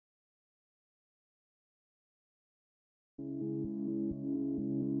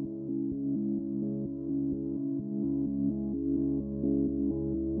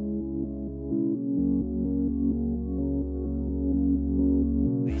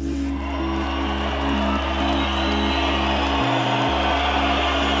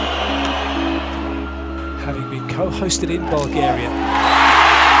not hosted in Bulgaria.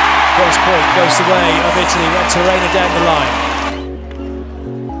 First point goes the way of Italy. Juantorena down the line.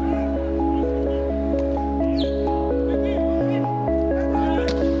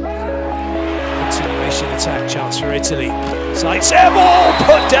 Continuation attack chance for Italy. Zaytsev,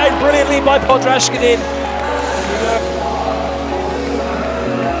 put down brilliantly by Podrashkinin.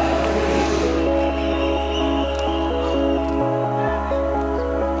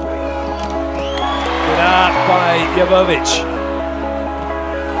 Good up by Ivovic.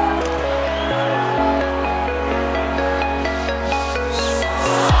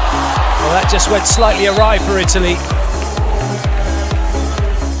 Well, that just went slightly awry for Italy.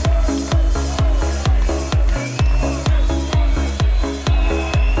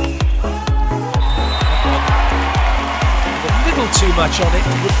 Too much on it,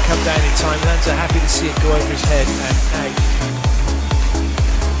 wouldn't come down in time. Lanza happy to see it go over his head and out.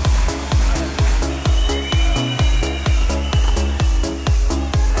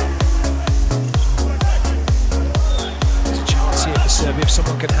 There's a chance here for Serbia if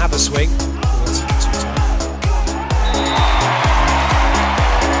someone can have a swing.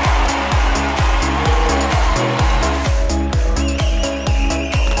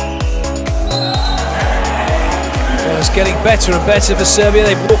 It's getting better and better for Serbia.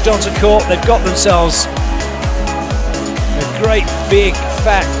 They've walked onto court, they've got themselves a great big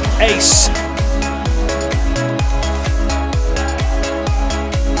fat ace.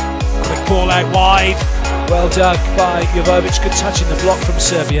 Quick ball out wide, well dug by Ivovic. Good touch in the block from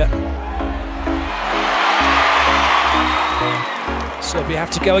Serbia. Serbia have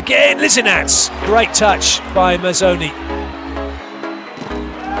to go again. Lisinats, great touch by Mazzoni.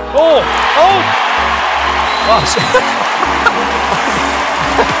 Oh!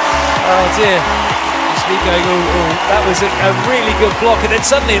 Oh dear, just me going, that was a really good block, and then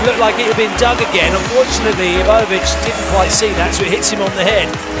suddenly it looked like it had been dug again. Unfortunately, Ivovic didn't quite see that, so it hits him on the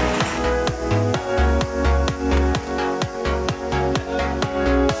head.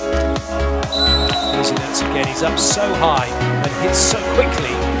 Lisinats again, he's up so high and hits so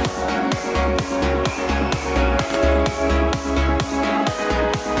quickly.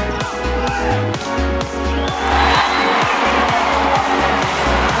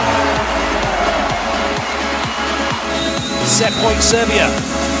 Set point Serbia.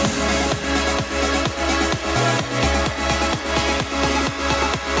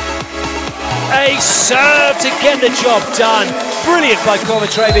 A serve to get the job done. Brilliant by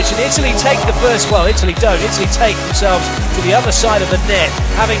Kovacevic, and Italy take the first, well, Italy don't. Italy take themselves to the other side of the net,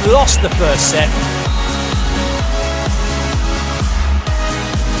 having lost the first set.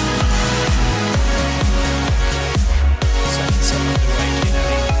 Second set underway,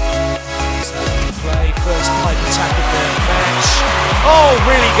 play, first pipe attack of the match. Oh,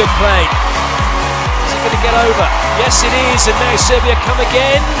 really good play. Is it going to get over? Yes, it is, and now Serbia come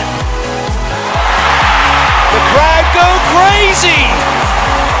again. The crowd go crazy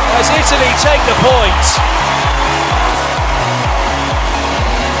as Italy take the point.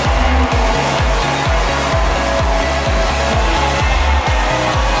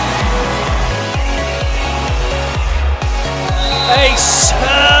 A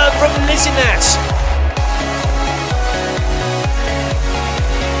serve from Lisinats.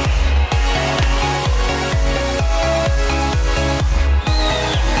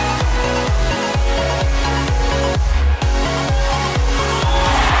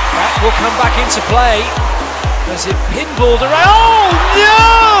 Will come back into play as it pinballed around. Oh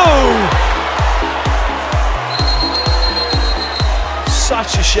no!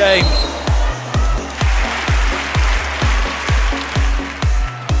 Such a shame.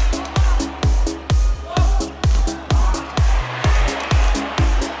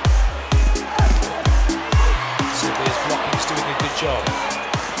 Serbia's blocking's doing a good job.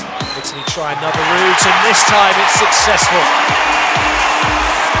 Italy try another route, and this time it's successful.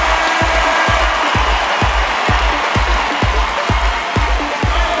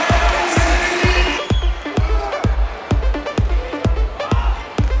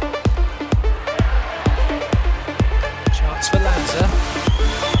 For Lanza.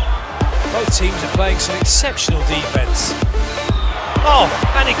 Both teams are playing some exceptional defence. Oh,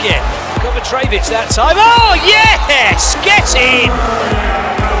 and again, Kovacevic that time. Oh, yes! Get in!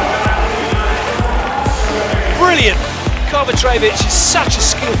 Brilliant. Kovacevic is such a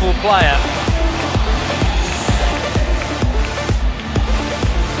skillful player.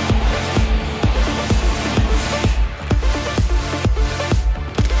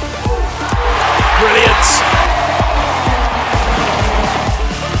 Brilliant.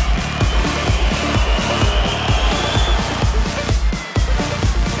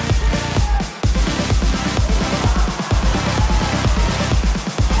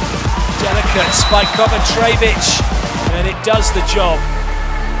 by Kovačević, and it does the job.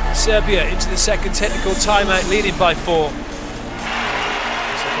 Serbia into the second technical timeout, leading by 4. So it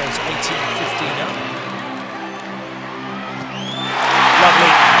goes 18-15 up.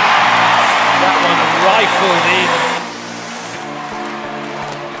 Lovely. That one rifled in.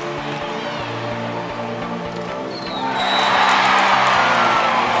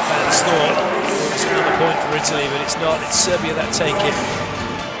 Fans thought it was another point for Italy, but it's not. It's Serbia that take it.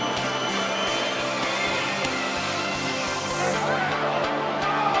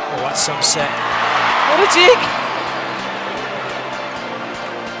 Oh, that's some set. What a dig!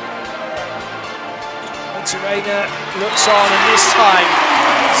 Juantorena looks on, and this time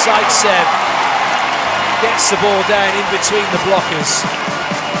Zaytsev gets the ball down in between the blockers.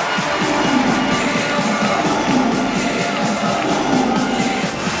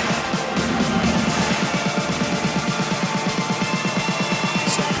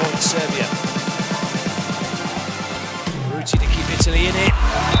 Some point Serbia. Ruti to keep Italy in it,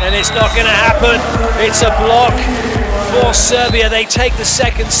 and it's not going to happen. It's a block for Serbia. They take the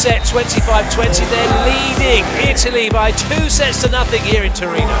second set, 25-20. They're leading Italy by 2-0 here in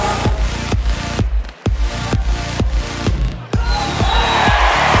Turin.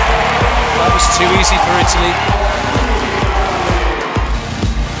 That was too easy for Italy.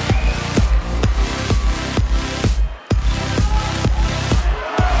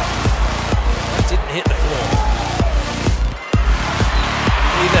 That didn't hit the floor.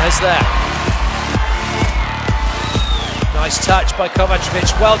 Neither has that. Nice touch by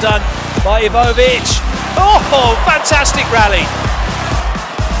Kovačević, well done by Ivovic. Oh, fantastic rally.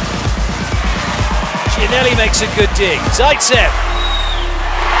 Gianelli makes a good dig. Zaytsev.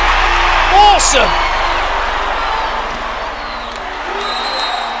 Awesome.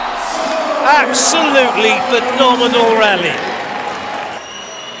 Absolutely phenomenal rally.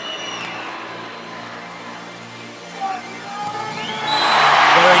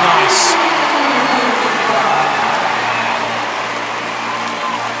 Very nice.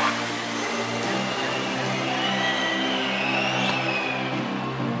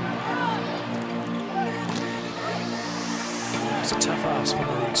 It's a tough ask for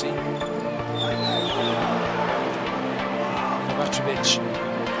the team. Kovačević,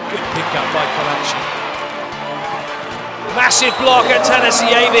 good pick up by Kovačević. Massive block at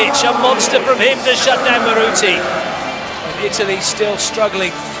Tanasijevic, a monster from him to shut down Maruti. And Italy still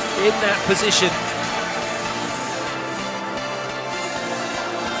struggling in that position.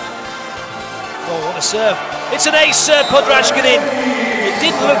 Oh, what a serve. It's an ace serve, Podrashkanin. It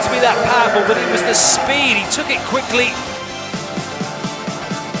didn't look to be that powerful, but it was the speed. He took it quickly.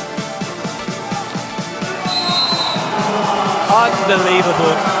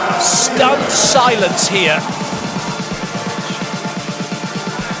 Unbelievable. Stunned silence here.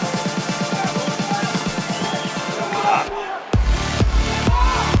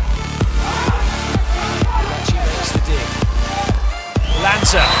 She makes the dig.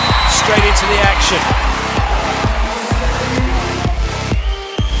 Lanza straight into the action.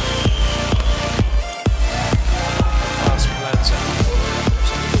 Pass from Lanza.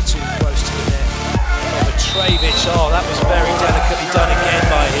 Just a little too close to the net. Grbic, oh, that was very delicately done again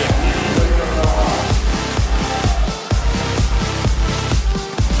by him.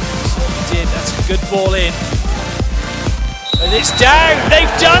 So he did, that's a good ball in. And it's down,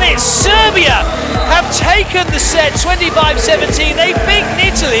 they've done it! Serbia have taken the set, 25-17. They've beaten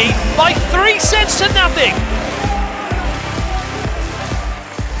Italy by 3-0.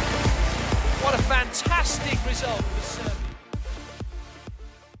 What a fantastic result.